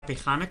Happy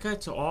Hanukkah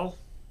to all.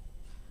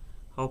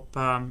 Hope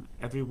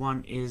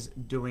everyone is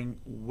doing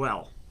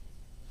well.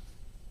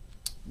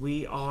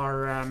 We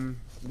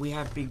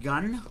have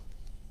begun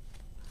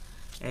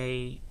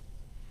a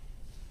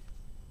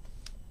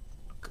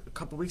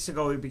couple weeks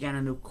ago. We began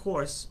a new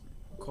course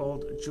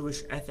called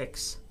Jewish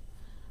Ethics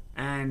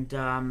and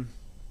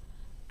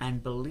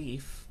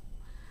Belief,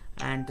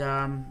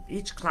 and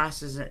each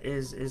class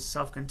is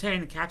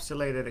self-contained,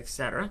 encapsulated,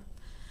 etc.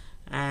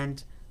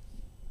 And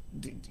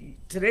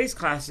today's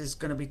class is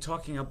going to be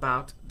talking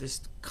about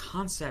this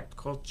concept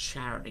called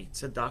charity,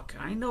 tzedakah.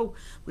 I know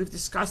we've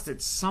discussed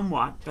it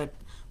somewhat, but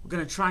we're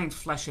going to try and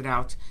flesh it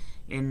out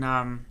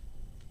to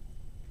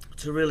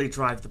really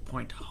drive the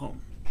point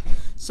home.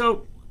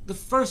 So the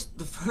first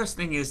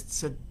thing is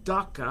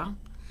tzedakah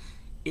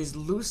is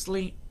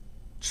loosely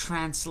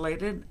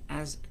translated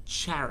as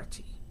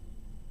charity,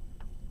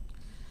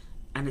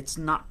 and it's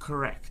not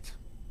correct.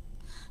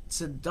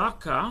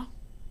 Tzedakah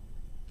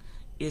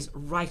is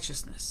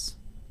righteousness.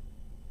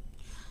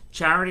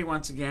 Charity,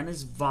 once again,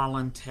 is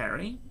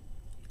voluntary.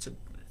 It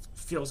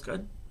feels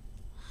good.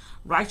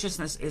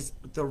 Righteousness is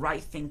the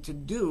right thing to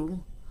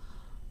do,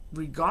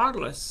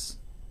 regardless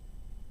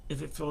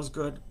if it feels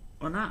good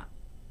or not.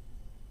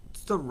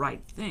 It's the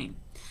right thing.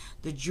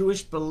 The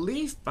Jewish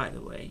belief, by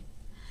the way,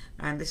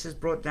 and this is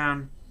brought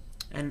down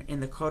in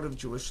the Code of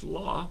Jewish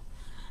Law,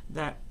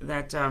 that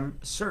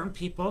certain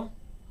people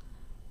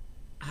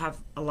have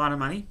a lot of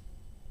money,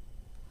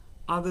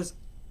 others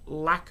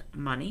lack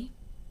money,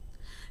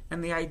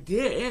 and the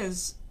idea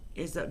is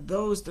that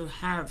those that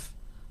have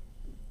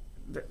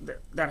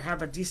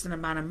a decent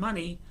amount of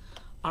money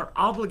are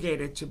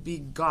obligated to be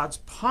God's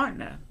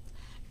partner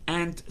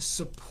and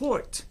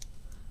support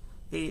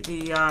the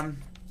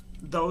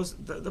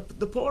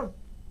poor,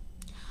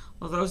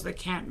 or those that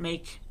can't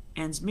make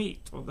ends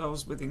meet, or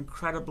those with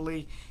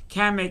incredibly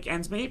can make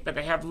ends meet, but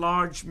they have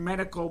large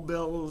medical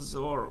bills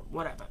or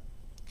whatever.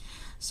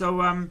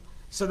 So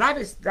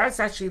that's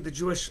actually the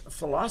Jewish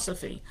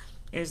philosophy,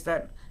 is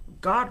that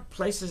God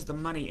places the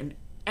money in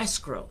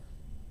escrow.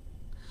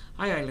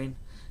 Hi, Eileen.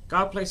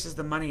 God places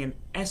the money in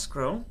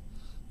escrow,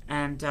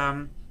 and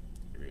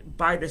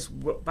this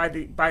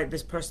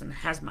person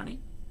has money,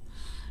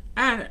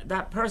 and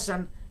that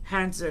person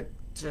hands it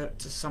to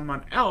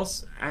someone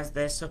else as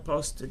they're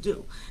supposed to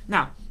do.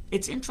 Now,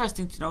 it's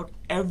interesting to note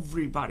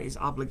everybody's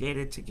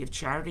obligated to give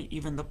charity,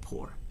 even the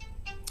poor,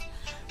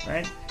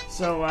 right?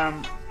 So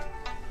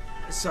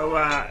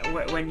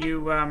when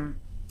you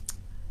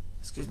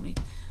excuse me,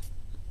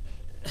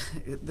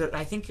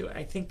 I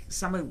think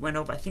someone went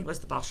over. I think it was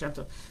the Baal Shem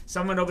Tov.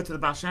 Someone went over to the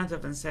Baal Shem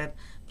Tov and said,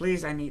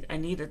 "Please, I need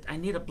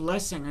a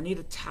blessing. I need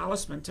a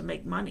talisman to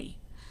make money.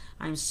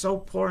 I'm so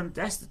poor and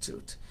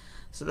destitute."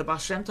 So the Baal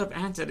Shem Tov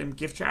answered him,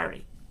 "Give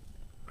charity,"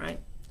 right?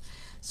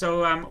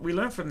 So we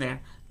learn from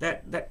there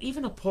that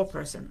even a poor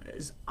person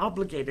is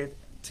obligated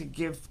to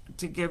give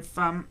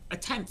a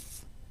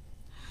tenth.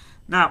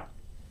 Now,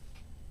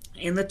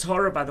 in the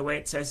Torah, by the way,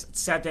 it says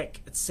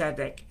tzedek,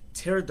 tzedek,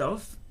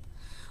 tirdof,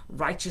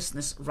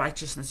 righteousness,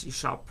 righteousness you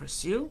shall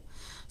pursue.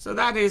 So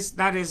that is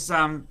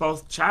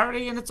both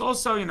charity, and it's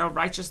also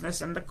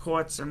righteousness in the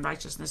courts and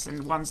righteousness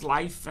in one's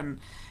life, and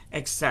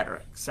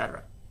etc.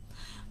 etc.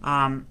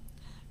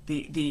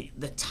 The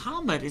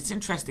Talmud, it's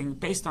interesting,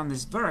 based on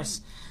this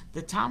verse,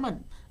 the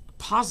Talmud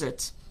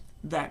posits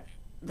that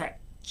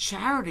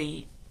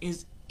charity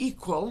is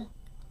equal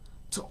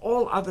to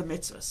all other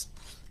mitzvahs.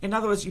 In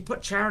other words, you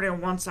put charity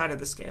on one side of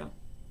the scale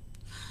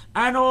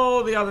and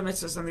all the other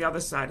mitzvahs on the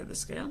other side of the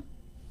scale,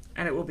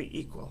 and it will be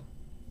equal.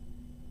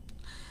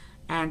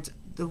 And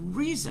the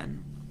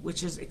reason,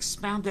 which is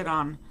expounded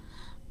on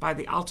by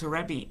the Alter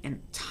Rebbe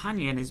in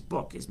Tanya, in his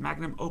book, his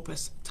magnum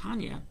opus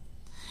Tanya,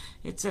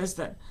 it says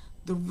that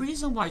the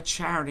reason why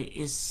charity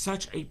is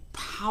such a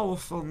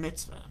powerful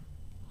mitzvah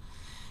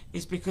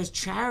is because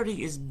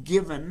charity is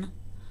given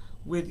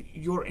with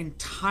your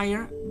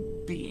entire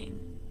being.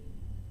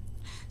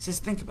 It says,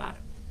 think about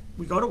it.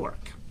 We go to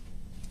work.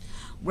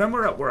 When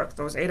we're at work,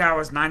 those 8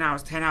 hours, 9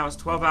 hours, 10 hours,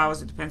 12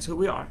 hours, it depends who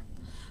we are.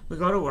 We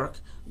go to work.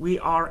 We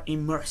are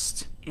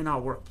immersed in our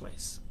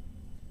workplace.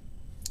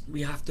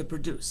 We have to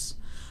produce.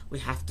 We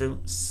have to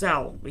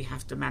sell. We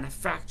have to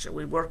manufacture.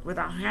 We work with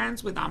our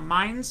hands, with our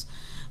minds,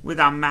 with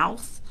our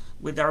mouth,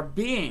 with our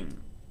being.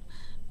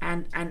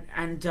 And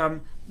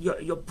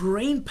your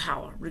brain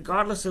power,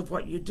 regardless of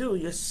what you do,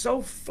 you're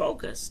so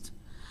focused.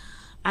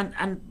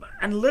 And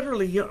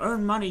literally, you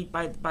earn money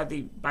by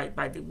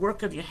the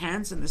work of your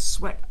hands and the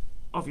sweat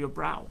of your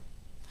brow.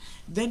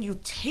 Then you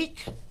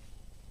take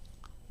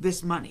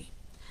this money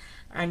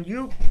and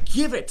you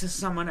give it to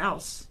someone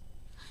else.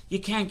 You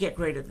can't get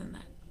greater than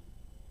that.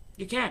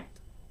 You can't,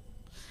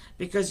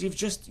 because you've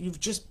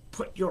just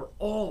put your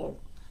all,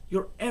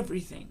 your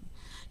everything,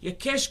 your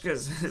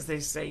keshkas, as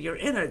they say, your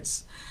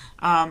innards.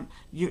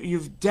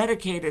 You've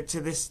dedicated to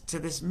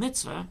this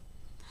mitzvah.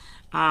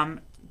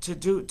 To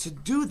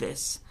do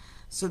this.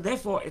 So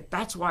therefore,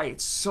 that's why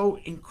it's so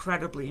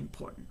incredibly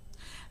important,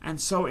 and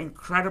so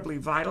incredibly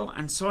vital,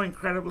 and so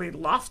incredibly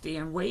lofty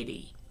and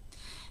weighty.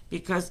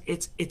 because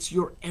it's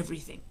your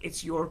everything.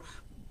 It's your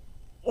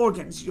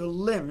organs, your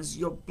limbs,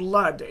 your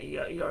blood,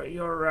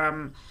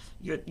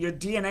 your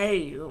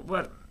DNA,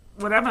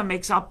 whatever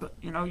makes up,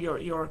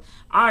 your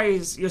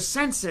eyes, your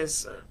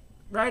senses,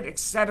 right,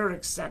 etc.,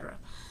 etc.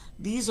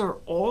 These are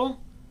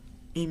all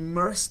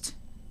immersed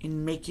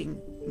in making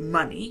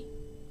money,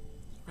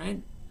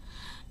 right?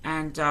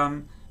 And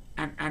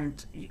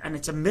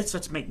it's a mitzvah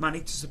to make money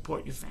to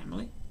support your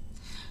family.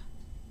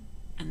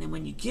 And then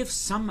when you give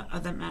some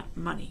of the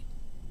money,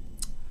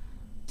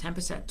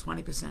 10%,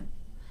 20%,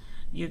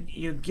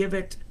 you give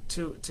it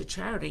to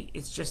charity,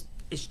 it's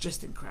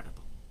just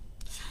incredible.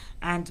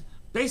 And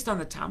based on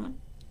the Talmud,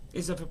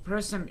 is if a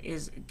person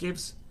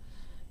gives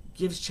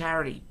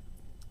charity,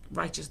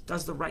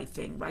 does the right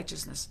thing,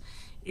 righteousness,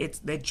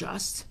 they're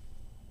just.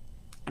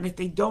 And if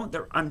they don't,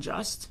 they're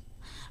unjust.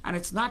 And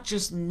it's not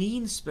just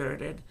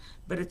mean-spirited,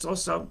 but it's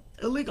also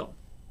illegal.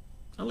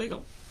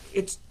 Illegal.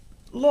 It's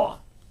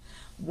law.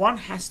 One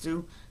has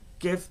to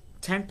give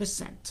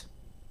 10%.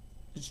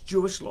 It's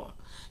Jewish law.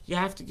 You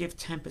have to give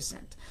 10%.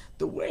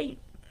 The way,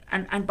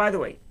 and by the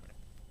way,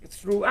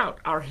 throughout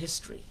our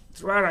history,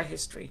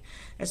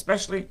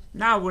 especially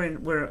now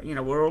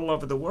we're all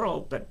over the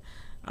world, but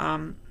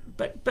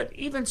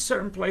even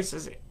certain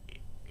places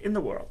in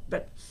the world,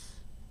 but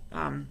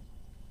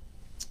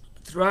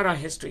throughout our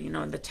history,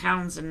 in the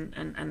towns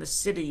and the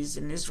cities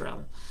in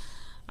Israel,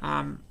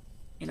 in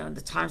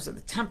the times of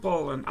the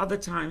temple and other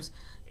times,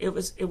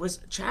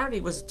 charity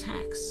was a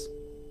tax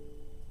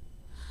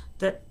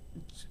that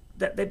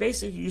they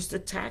basically used to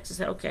tax and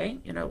say, okay,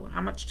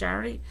 how much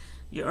charity?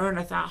 You earn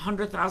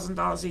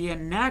 $100,000 a year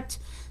net,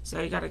 so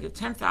you got to give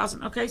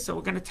 $10,000. Okay, so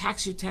we're going to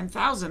tax you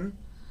 $10,000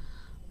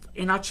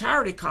 in our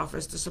charity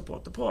coffers to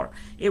support the poor.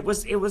 It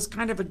was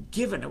kind of a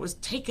given. It was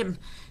taken.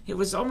 It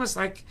was almost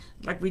like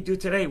we do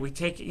today. We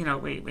take,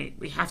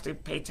 we have to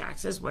pay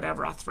taxes,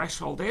 whatever our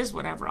threshold is,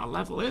 whatever our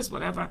level is,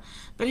 whatever.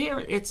 But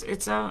here it's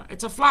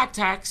a flat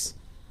tax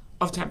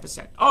of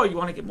 10%. Oh, you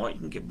want to give more? You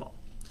can give more.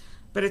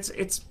 But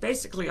it's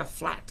basically a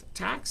flat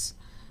tax,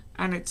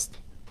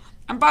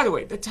 and by the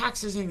way, the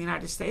taxes in the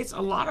United States,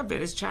 a lot of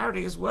it is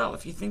charity as well,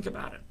 if you think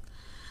about it.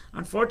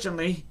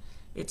 Unfortunately,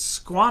 it's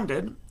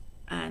squandered,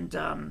 and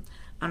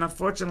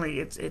unfortunately,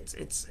 it's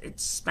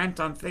spent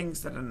on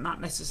things that are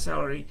not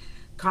necessarily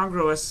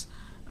congruous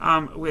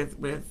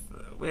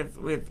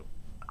with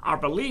our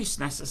beliefs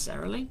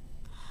necessarily.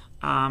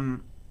 I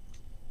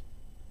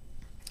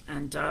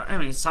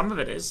mean, some of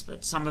it is,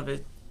 but some of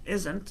it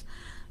isn't.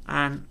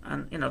 And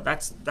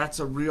that's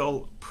a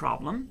real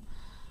problem,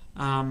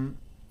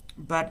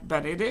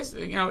 but it is,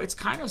 it's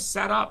kind of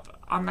set up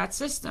on that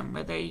system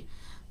where the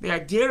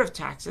idea of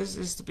taxes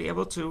is to be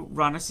able to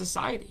run a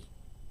society.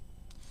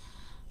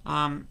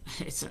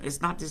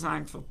 It's not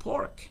designed for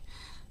pork.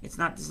 It's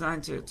not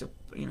designed to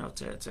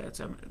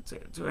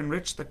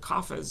enrich the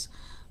coffers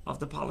of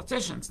the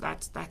politicians.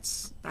 That's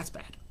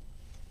bad.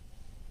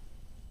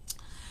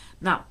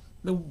 Now,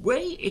 the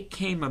way it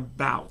came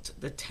about,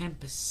 the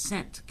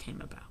 10%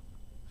 came about,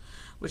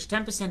 which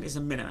 10% is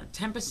a minimum.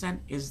 10%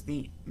 is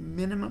the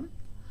minimum.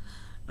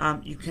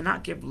 You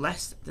cannot give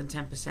less than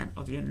 10%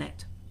 of your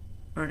net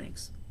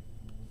earnings.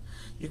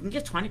 You can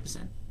give 20%.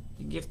 You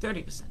can give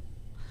 30%.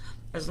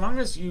 As long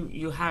as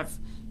you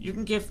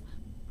can give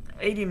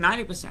 80,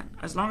 90%.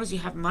 As long as you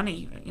have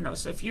money,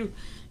 so if you,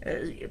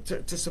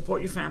 to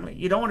support your family,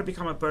 you don't want to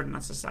become a burden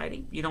on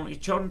society. You don't want your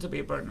children to be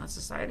a burden on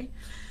society.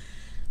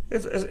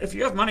 If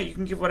you have money, you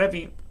can give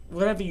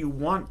whatever you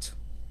want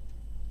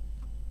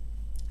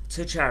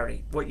to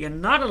charity. What you're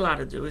not allowed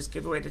to do is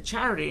give away to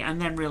charity and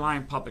then rely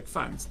on public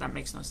funds. That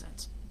makes no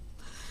sense.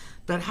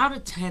 But how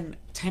did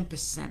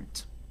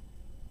 10%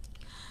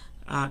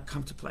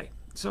 come to play?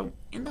 So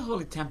in the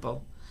Holy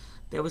Temple,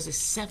 there was a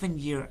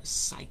 7-year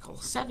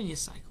cycle.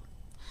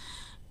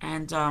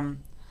 And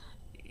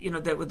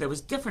there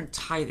was different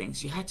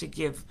tithings. You had to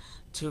give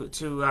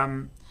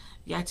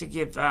you had to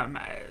give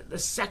the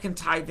second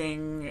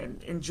tithing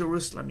in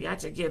Jerusalem. You had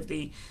to give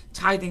the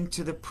tithing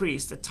to the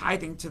priest, the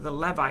tithing to the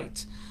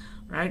Levite,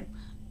 right?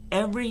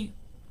 On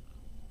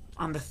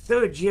the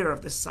 3rd year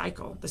of the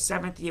cycle, the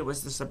 7th year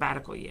was the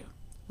sabbatical year,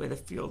 where the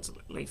fields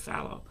lay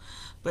fallow.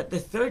 But the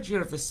 3rd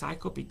year of the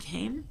cycle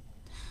became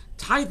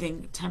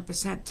tithing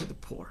 10% to the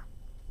poor.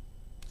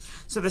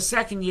 So the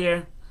 2nd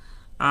year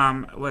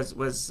was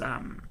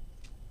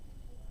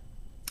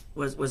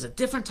a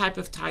different type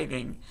of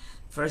tithing.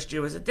 1st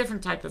year was a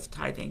different type of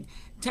tithing.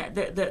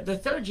 The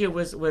 3rd year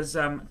was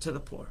to the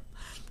poor.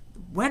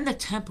 When the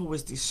temple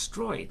was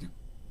destroyed,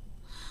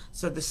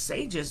 so the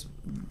sages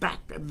back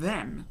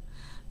then,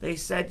 they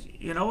said,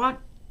 you know what?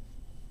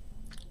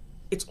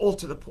 It's all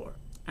to the poor.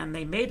 And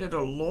they made it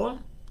a law,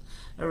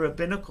 a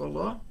rabbinical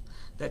law,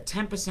 that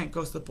 10%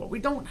 goes to the poor. We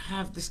don't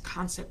have this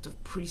concept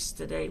of priests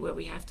today where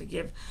we have to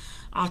give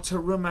our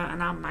teruma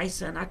and our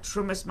maisa and our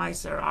trumas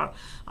maisa,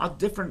 our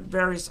different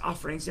various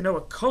offerings.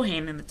 A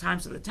Kohen in the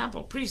times of the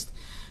temple, priest,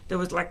 there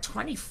was like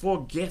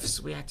 24 gifts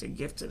we had to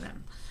give to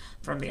them.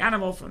 From the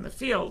animal, from the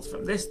fields,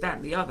 from this, that,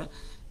 and the other.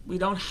 We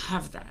don't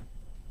have that.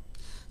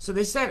 So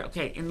they said,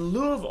 okay, in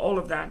lieu of all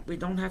of that, we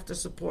don't have to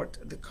support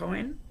the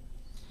Kohen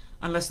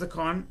unless the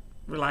Kohen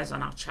relies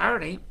on our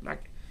charity,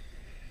 like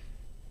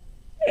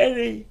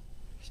any,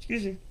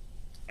 excuse me,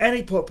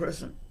 any poor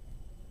person.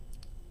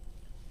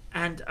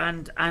 But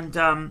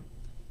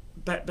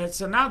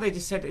so now they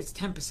just said it's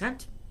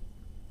 10%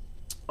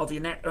 of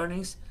your net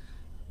earnings,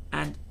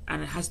 and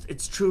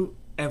it's true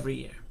every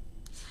year.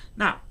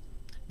 Now,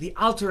 the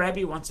Alter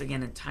Rebbe once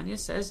again in Tanya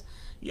says,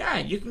 yeah,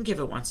 you can give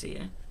it once a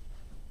year.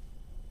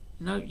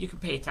 You know, you can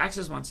pay your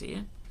taxes once a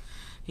year.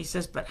 He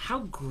says, but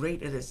how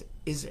great is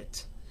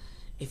it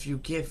if you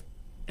give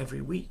every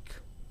week,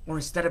 or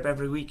instead of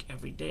every week,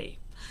 every day?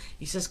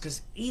 He says,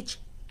 because each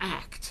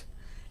act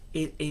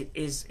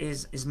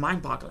is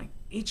mind-boggling.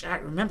 Each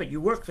act, remember, you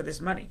work for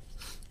this money,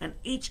 and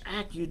each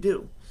act you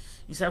do,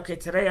 you say, okay,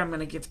 today I'm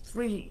going to give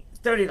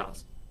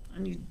 $30,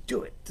 and you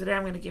do it. Today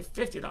I'm going to give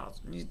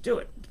 $50, and you do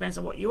it. Depends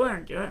on what you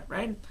earned,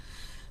 right?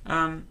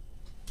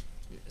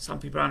 Some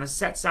people are on a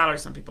set salary,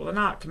 some people are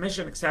not,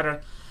 commission, etc.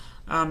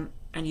 And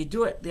you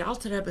do it. The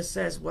Alter Rebbe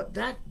says what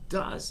that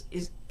does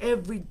is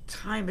every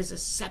time is a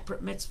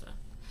separate mitzvah.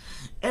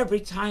 Every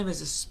time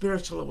is a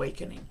spiritual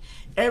awakening.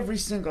 Every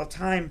single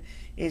time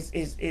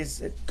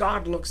is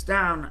God looks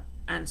down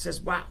and says,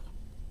 wow.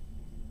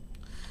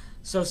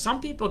 So some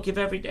people give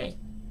every day.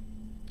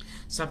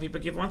 Some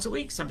people give once a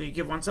week. Some people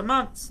give once a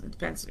month. It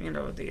depends. You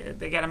know,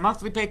 they get a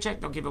monthly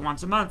paycheck. They'll give it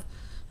once a month.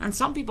 And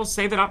some people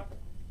save it up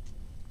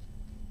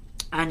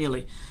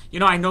annually. You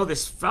know, I know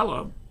this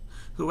fellow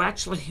who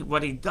actually,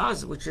 what he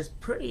does, which is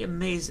pretty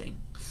amazing,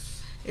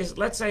 is,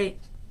 let's say,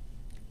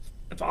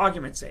 for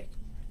argument's sake,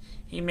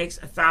 he makes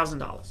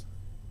 $1,000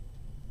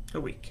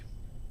 a week.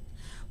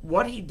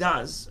 What he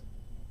does,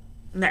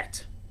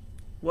 net,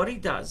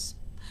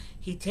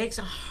 he takes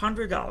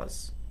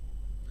 $100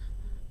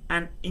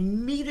 and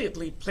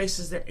immediately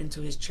places it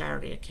into his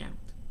charity account.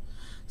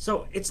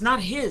 So it's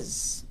not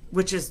his,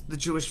 which is the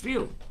Jewish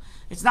view.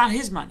 It's not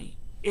his money.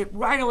 It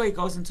right away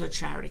goes into a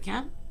charity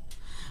account,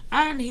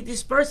 and he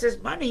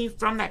disperses money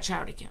from that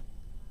charity account.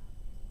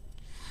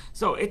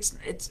 So it's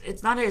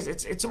not his.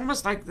 It's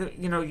almost like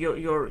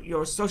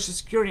your Social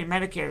Security and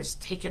Medicare is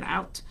taken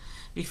out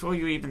before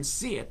you even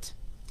see it,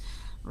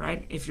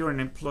 right? If you're an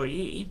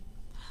employee.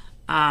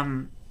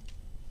 This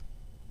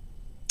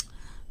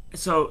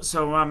is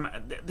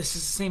the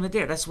same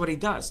idea. That's what he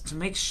does to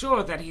make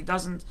sure that he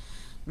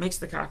makes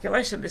the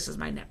calculation. This is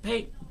my net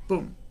pay.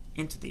 Boom,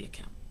 into the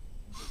account.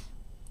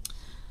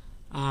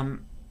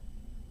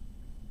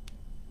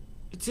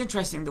 It's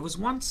interesting. There was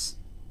once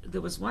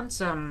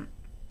a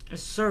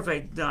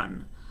survey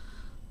done.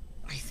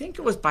 I think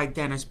it was by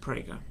Dennis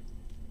Prager.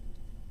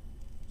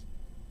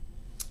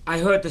 I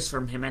heard this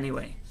from him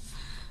anyway.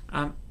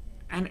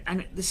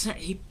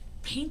 He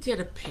painted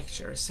a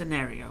picture, a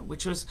scenario,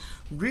 which was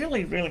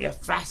really, really a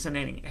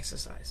fascinating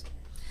exercise.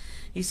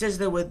 He says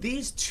there were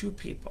these two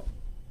people.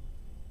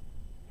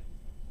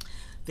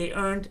 They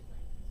earned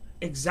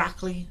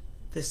exactly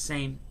the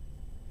same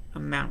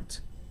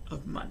amount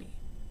of money.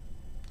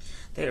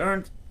 They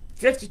earned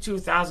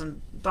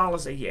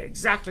 $52,000 a year,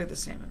 exactly the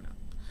same amount.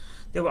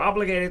 They were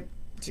obligated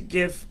to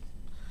give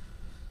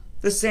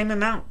the same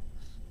amount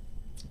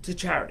to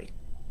charity.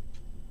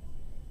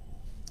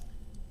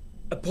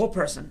 A poor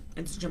person,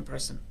 indigent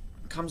person,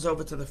 comes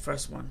over to the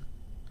first one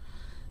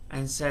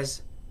and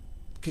says,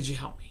 could you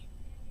help me?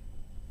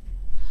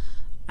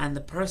 And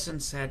the person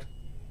said,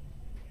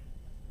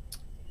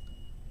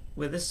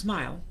 with a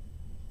smile,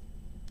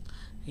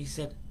 he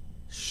said,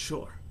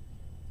 sure.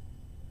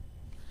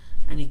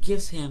 And he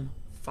gives him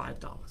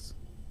 $5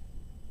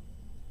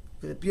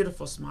 with a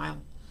beautiful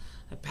smile,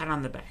 a pat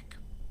on the back.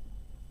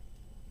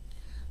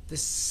 The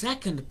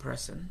second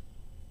person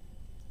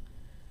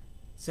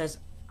says,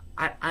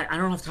 I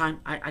don't have time,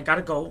 I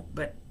gotta go,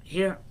 but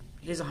here's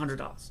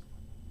 $100.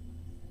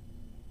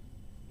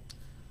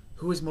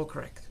 Who is more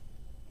correct?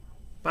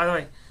 By the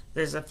way,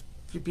 there's a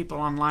few people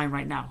online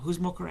right now. Who's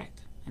more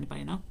correct?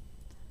 Anybody know?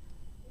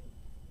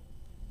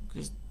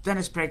 Because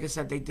Dennis Prager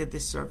said they did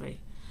this survey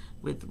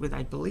with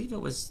I believe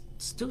it was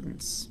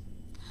students.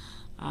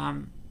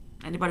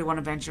 Anybody want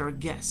to venture a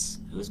guess?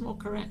 Who's more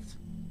correct?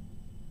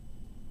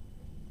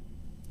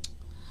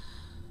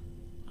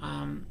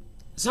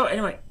 So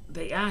anyway,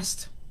 they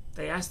asked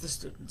the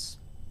students.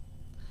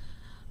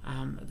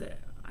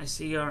 I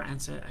see your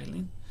answer,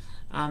 Eileen.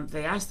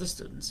 They asked the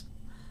students,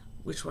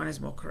 which one is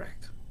more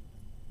correct?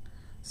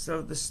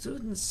 So the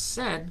students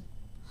said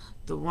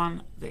the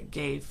one that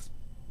gave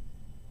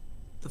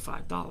the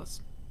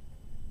 $5.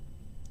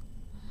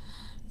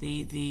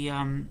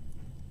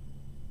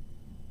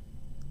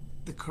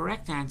 The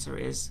correct answer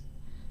is,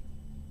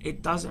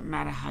 it doesn't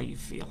matter how you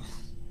feel.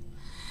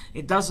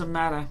 It doesn't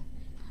matter.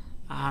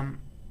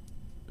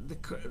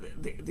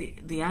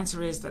 The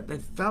answer is that the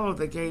fellow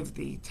that gave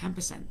the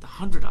 10%, the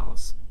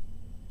 $100,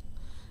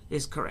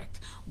 is correct.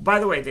 By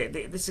the way,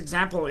 this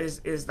example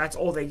is that's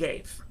all they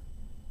gave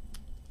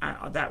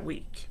that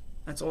week.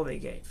 That's all they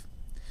gave.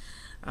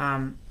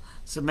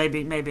 So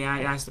maybe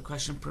I asked the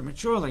question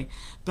prematurely,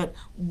 but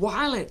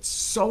while it's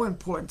so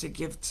important to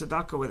give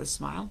tzedakah with a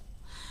smile,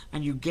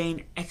 and you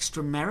gain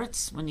extra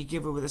merits when you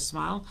give it with a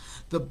smile.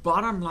 The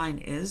bottom line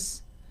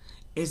is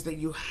that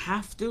you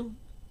have to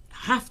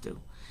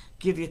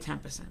give your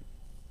 10%.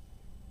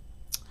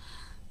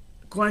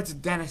 According to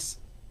Dennis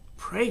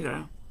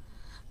Prager,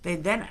 they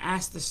then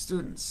asked the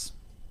students,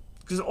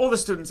 because all the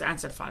students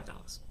answered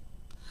 $5.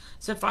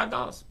 Said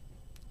 $5.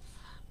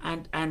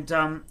 And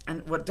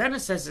what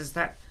Dennis says is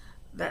that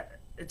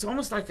it's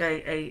almost like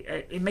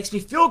it makes me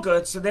feel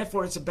good, so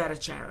therefore it's a better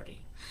charity.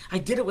 I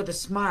did it with a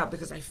smile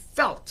because I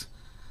felt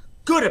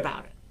good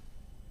about it.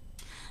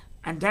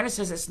 And Dennis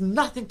says it's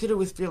nothing to do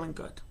with feeling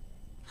good.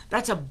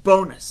 That's a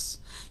bonus.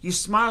 You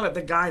smile at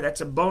the guy,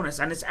 that's a bonus,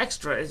 and it's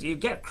extra. You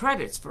get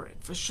credits for it,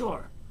 for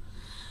sure.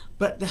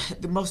 But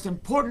the most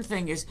important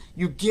thing is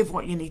you give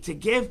what you need to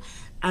give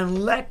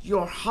and let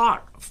your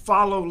heart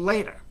follow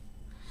later.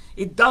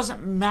 It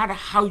doesn't matter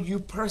how you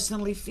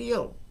personally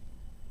feel.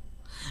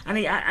 And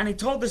he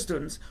told the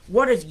students,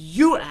 what if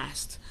you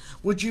asked,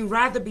 would you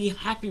rather be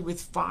happy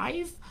with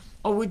 5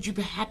 or would you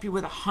be happy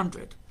with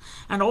 100?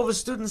 And all the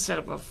students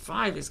said, well,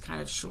 5 is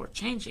kind of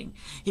shortchanging.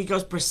 He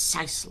goes,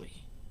 precisely.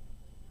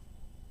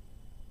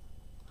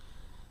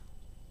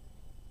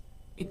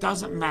 It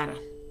doesn't matter.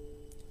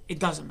 It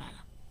doesn't matter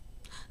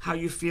how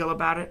you feel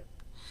about it.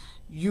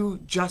 You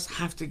just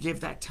have to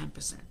give that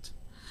 10%.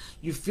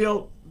 You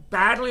feel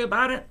badly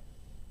about it,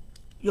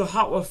 your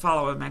heart will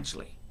follow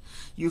eventually.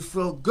 You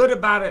feel good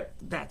about it,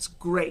 that's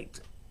great.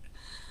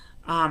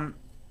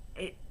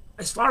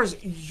 As far as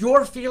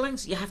your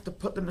feelings, you have to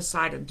put them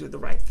aside and do the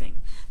right thing.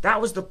 That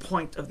was the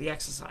point of the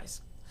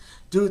exercise.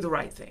 Do the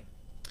right thing.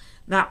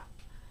 Now,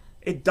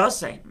 it does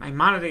say,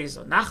 Maimonides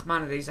or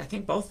Nachmanides, I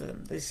think both of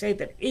them, they say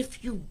that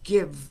if you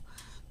give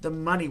the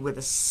money with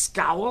a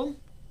scowl,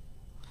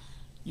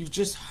 you've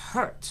just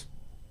hurt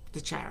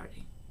the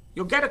charity.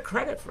 You'll get a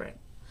credit for it,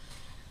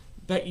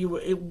 but it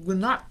will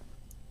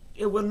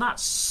not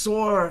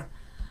soar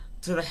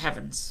to the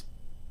heavens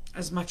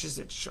as much as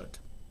it should.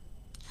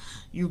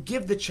 You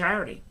give the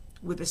charity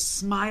with a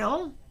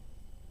smile,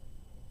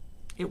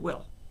 it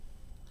will.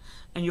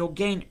 And you'll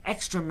gain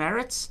extra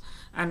merits.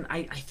 And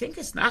I think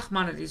it's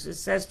Nachmanides who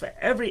says for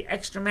every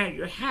extra merit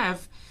you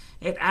have,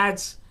 it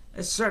adds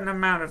a certain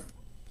amount of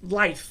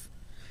life,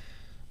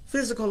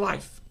 physical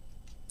life.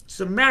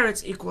 So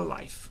merits equal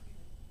life.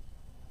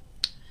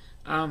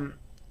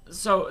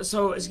 So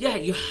yeah,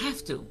 you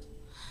have to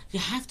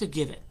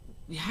give it.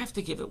 You have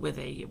to give it with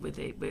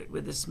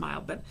a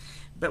smile.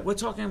 But we're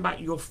talking about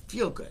your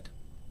feel good.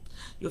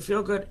 Your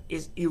feel good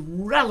is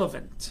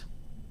irrelevant.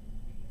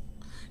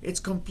 It's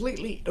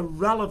completely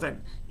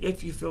irrelevant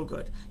if you feel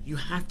good. You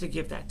have to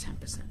give that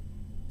 10%.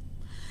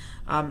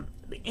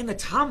 In the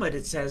Talmud,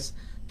 it says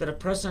that a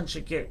person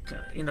should give,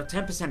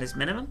 10% is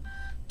minimum.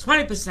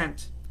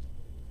 20%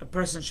 a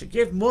person should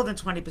give. More than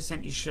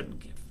 20% you shouldn't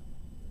give.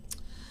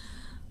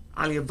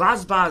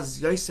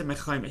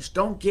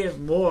 Don't give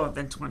more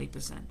than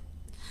 20%.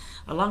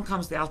 Along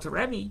comes the Alter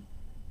Rebbe,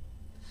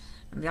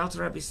 and the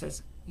Alter Rebbe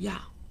says, yeah,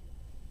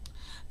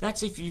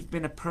 that's if you've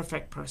been a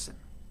perfect person.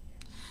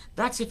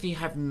 That's if you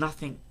have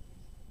nothing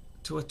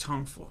to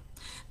atone for.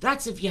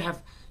 That's if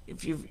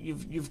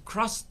you've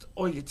crossed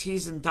all your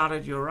T's and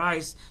dotted your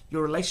I's,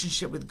 your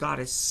relationship with God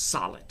is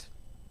solid.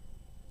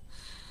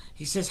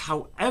 He says,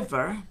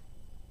 however,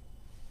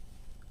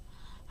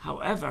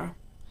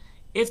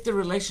 if the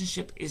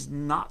relationship is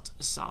not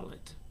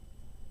solid,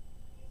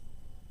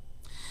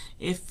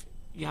 if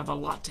you have a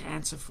lot to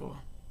answer for,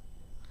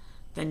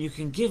 then you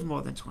can give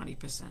more than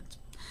 20%.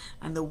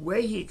 And the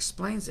way he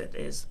explains it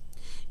is,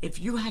 if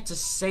you had to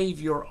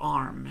save your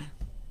arm,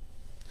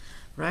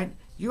 right?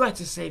 You had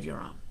to save your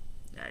arm,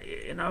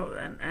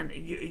 and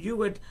you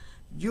would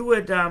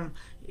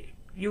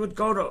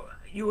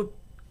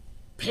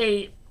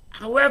pay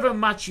however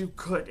much you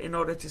could in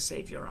order to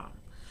save your arm,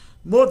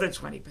 more than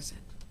 20%,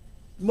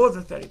 more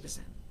than 30%.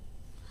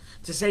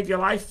 To save your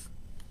life,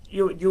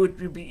 you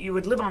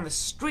would live on the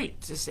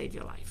street to save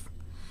your life,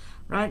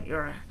 right?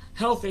 You're a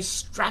healthy,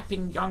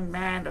 strapping young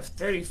man of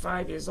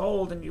 35 years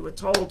old, and you were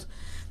told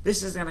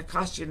this is going to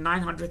cost you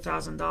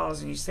 $900,000,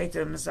 and you say to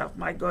yourself,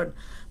 my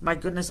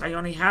goodness, I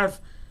only have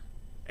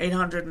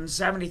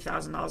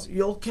 $870,000.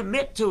 You'll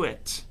commit to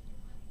it.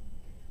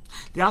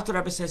 The Alter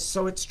Rebbe says,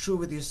 so it's true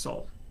with your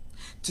soul.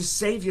 To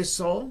save your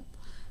soul,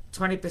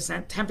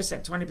 20%, 10%,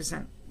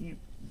 20%,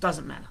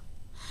 doesn't matter.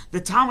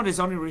 The Talmud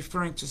is only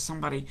referring to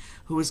somebody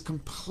who is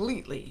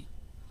completely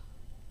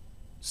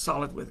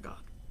solid with God.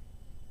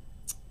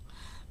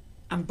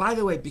 And by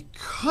the way,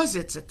 because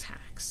it's a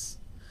tax,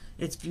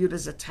 it's viewed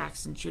as a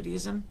tax in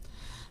Judaism,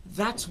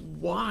 that's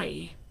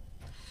why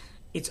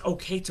it's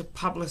okay to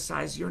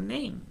publicize your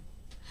name.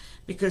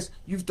 Because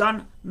you've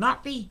done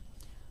not the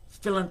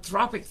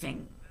philanthropic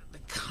thing, the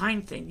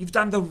kind thing, you've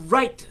done the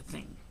right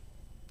thing.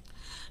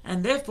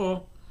 And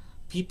therefore,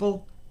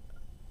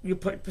 you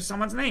put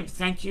someone's name,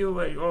 thank you,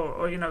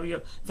 or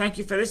thank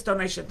you for this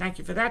donation, thank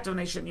you for that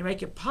donation. You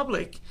make it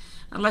public,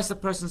 unless the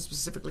person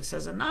specifically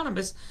says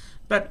anonymous.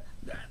 But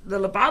the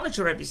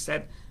Lubavitcher Rebbe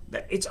said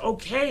that it's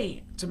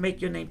okay to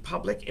make your name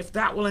public if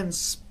that will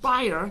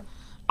inspire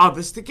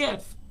others to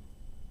give.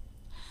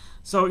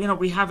 So, you know,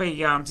 we have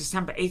a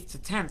December 8th to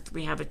 10th,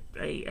 we have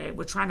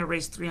we're trying to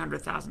raise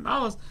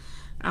 $300,000,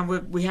 and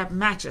we have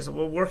matches, and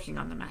we're working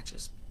on the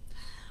matches.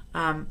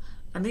 And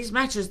these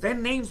matches, their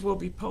names will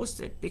be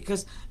posted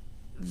because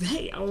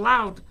they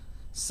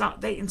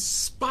they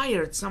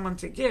inspired someone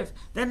to give.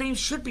 Their names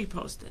should be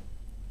posted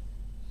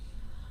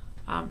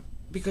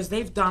because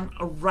they've done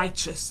a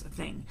righteous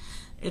thing.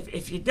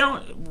 If you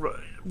don't,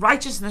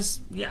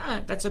 righteousness,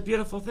 yeah, that's a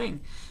beautiful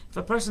thing. If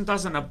a person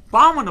does an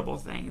abominable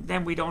thing,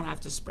 then we don't have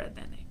to spread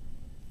their name.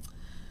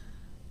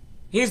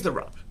 Here's the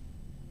rub.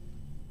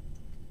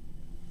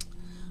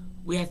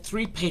 We had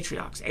 3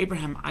 patriarchs,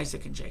 Abraham,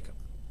 Isaac, and Jacob.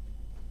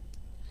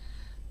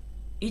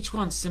 Each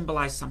one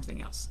symbolized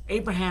something else.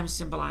 Abraham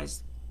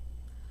symbolized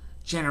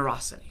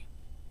generosity.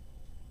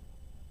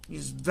 He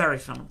was very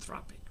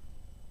philanthropic.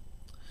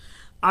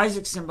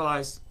 Isaac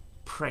symbolized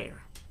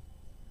prayer.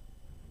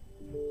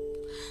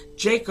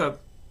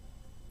 Jacob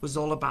was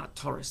all about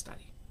Torah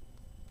study.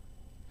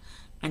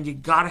 And you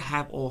got to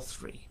have all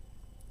 3.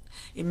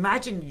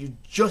 Imagine you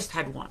just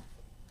had one.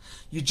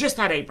 You just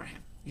had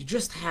Abraham. You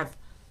just have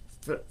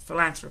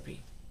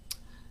philanthropy.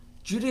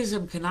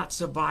 Judaism cannot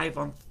survive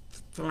on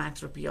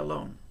philanthropy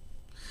alone,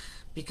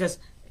 because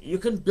you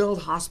can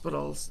build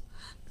hospitals,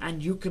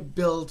 and you could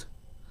build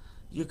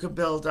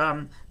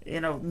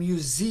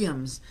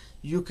museums.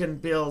 You can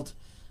build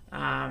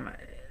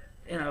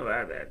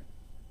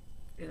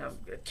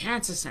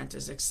cancer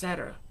centers,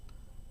 etc.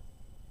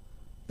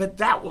 But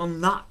that will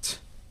not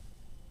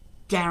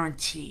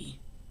guarantee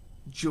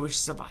Jewish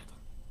survival.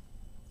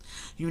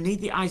 You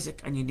need the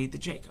Isaac and you need the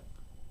Jacob.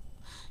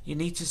 You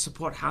need to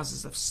support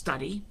houses of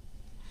study,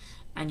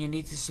 and you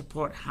need to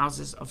support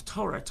houses of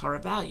Torah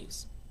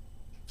values.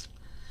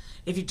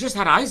 If you just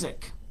had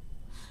Isaac,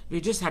 if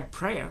you just had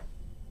prayer,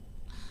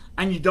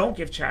 and you don't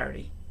give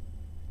charity,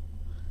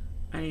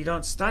 and you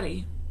don't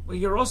study, well,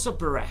 you're also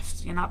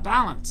bereft. You're not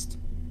balanced.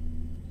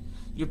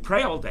 You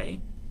pray all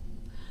day,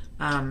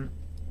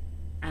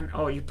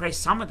 or you pray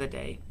some of the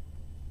day.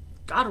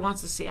 God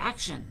wants to see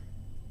action.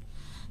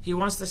 He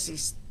wants to see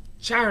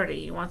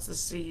charity. He wants to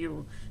see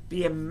you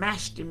be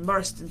immersed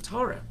in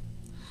Torah,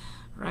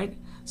 right?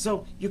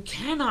 So you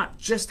cannot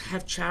just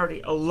have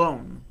charity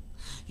alone.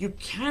 You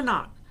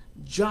cannot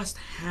just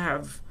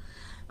have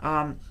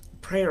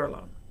prayer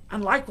alone.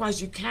 And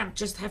likewise, you can't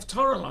just have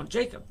Torah alone.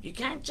 Jacob, you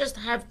can't just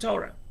have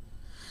Torah.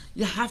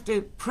 You have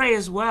to pray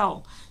as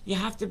well. You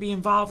have to be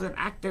involved and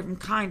active and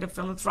kind and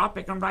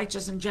philanthropic and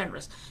righteous and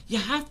generous. You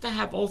have to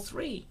have all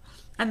 3.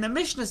 And the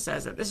Mishnah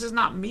says it. This is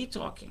not me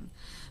talking.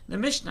 The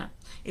Mishnah,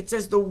 it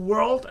says the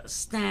world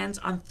stands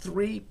on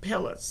 3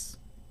 pillars.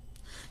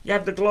 You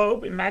have the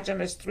globe. Imagine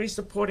there's 3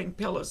 supporting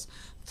pillars.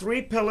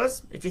 3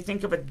 pillars, if you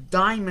think of a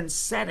diamond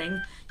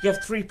setting, you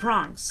have 3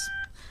 prongs.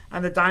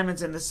 And the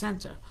diamond's in the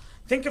center.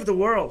 Think of the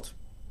world.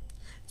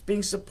 It's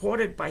being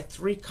supported by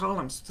 3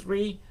 columns.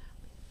 3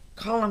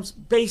 columns,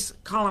 base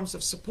columns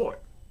of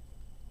support.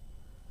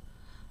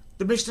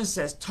 The Mishnah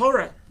says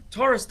Torah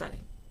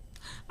study,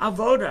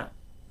 avoda,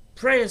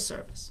 prayer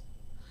service,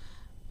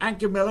 and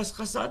gemilas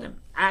chasadim,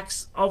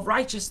 acts of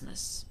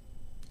righteousness,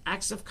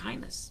 acts of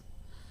kindness.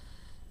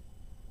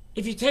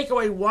 If you take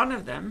away one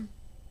of them,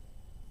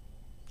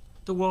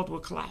 the world will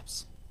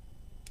collapse.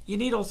 You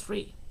need all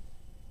 3.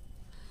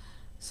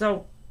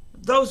 So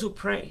those who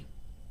pray,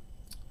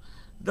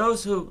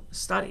 those who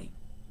study,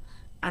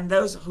 and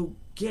those who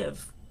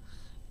give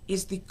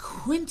is the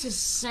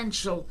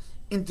quintessential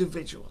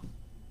individual.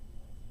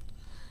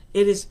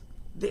 It is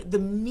the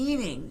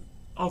meaning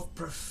of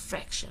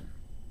perfection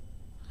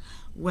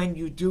when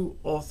you do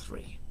all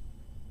 3.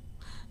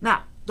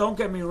 Now, don't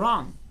get me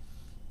wrong.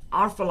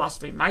 Our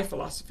philosophy, my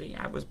philosophy,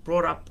 I was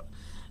brought up,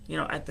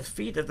 at the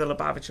feet of the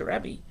Lubavitcher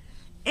Rebbe.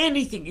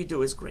 Anything you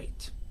do is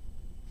great.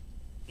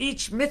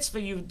 Each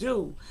mitzvah you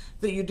do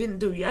that you didn't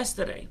do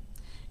yesterday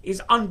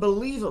is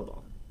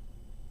unbelievable.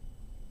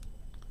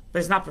 But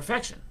it's not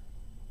perfection.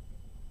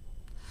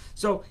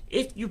 So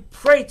if you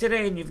pray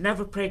today and you've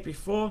never prayed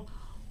before,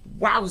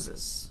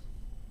 wowzers.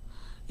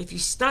 If you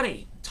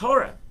study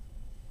Torah,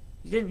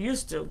 you didn't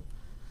used to,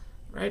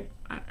 right?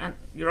 And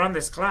you're on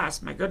this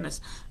class, my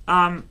goodness.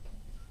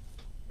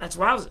 That's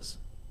wowzers.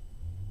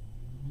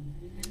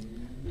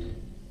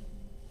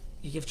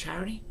 You give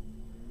charity.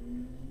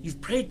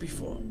 You've prayed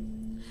before,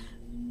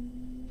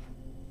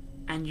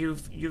 and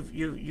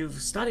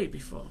you've studied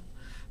before,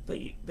 but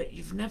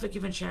you've never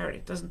given charity.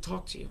 It doesn't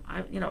talk to you.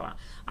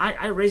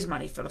 I raise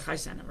money for the Chai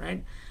Center,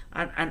 right?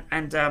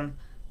 And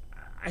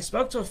I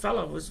spoke to a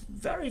fellow who was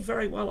very,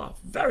 very well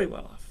off,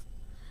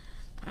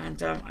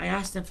 and I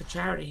asked him for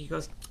charity. He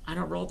goes, "I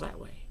don't roll that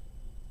way.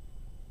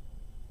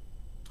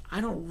 I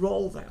don't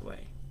roll that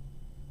way."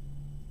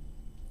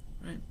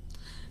 Right?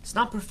 It's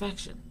not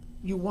perfection.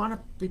 You want to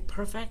be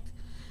perfect.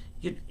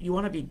 You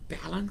want to be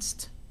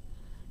balanced.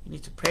 You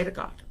need to pray to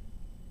God.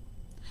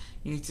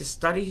 You need to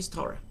study His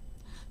Torah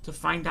to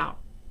find out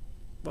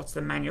what's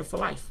the manual for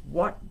life.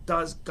 What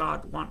does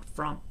God want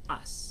from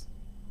us?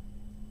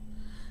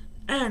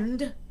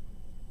 And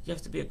you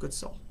have to be a good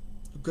soul,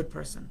 a good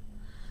person.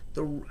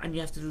 and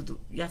you have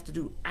to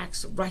do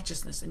acts of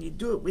righteousness, and you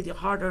do it with your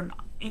hard-earned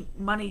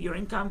money, your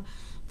income.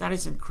 That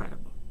is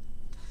incredible.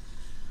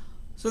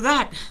 So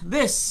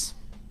this,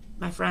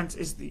 my friends,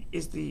 is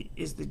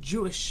the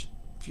Jewish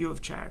view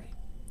of charity.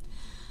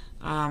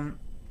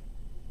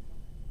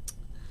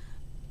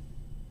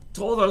 To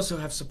all those who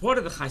have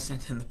supported the Chai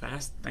Center in the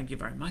past, thank you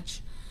very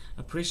much.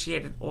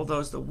 Appreciated all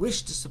those that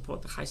wish to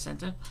support the Chai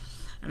Center,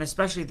 and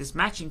especially this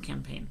matching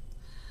campaign.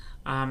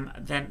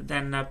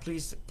 Then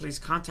please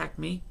contact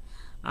me,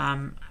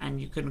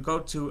 and you can go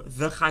to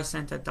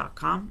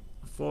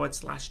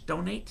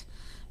thechaicenter.com/donate,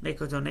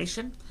 make a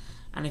donation,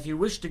 and if you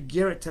wish to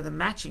gear it to the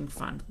matching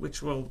fund,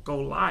 which will go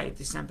live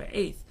December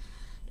 8th,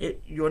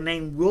 your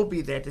name will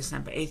be there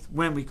December 8th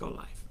when we go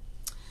live.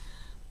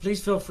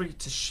 Please feel free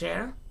to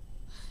share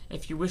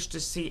if you wish to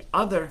see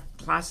other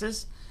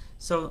classes.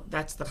 So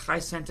that's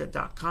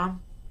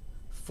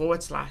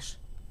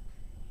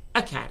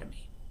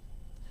thechaicenter.com/academy.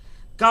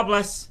 God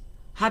bless.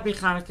 Happy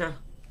Hanukkah.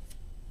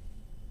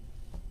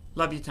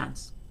 Love you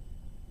tons.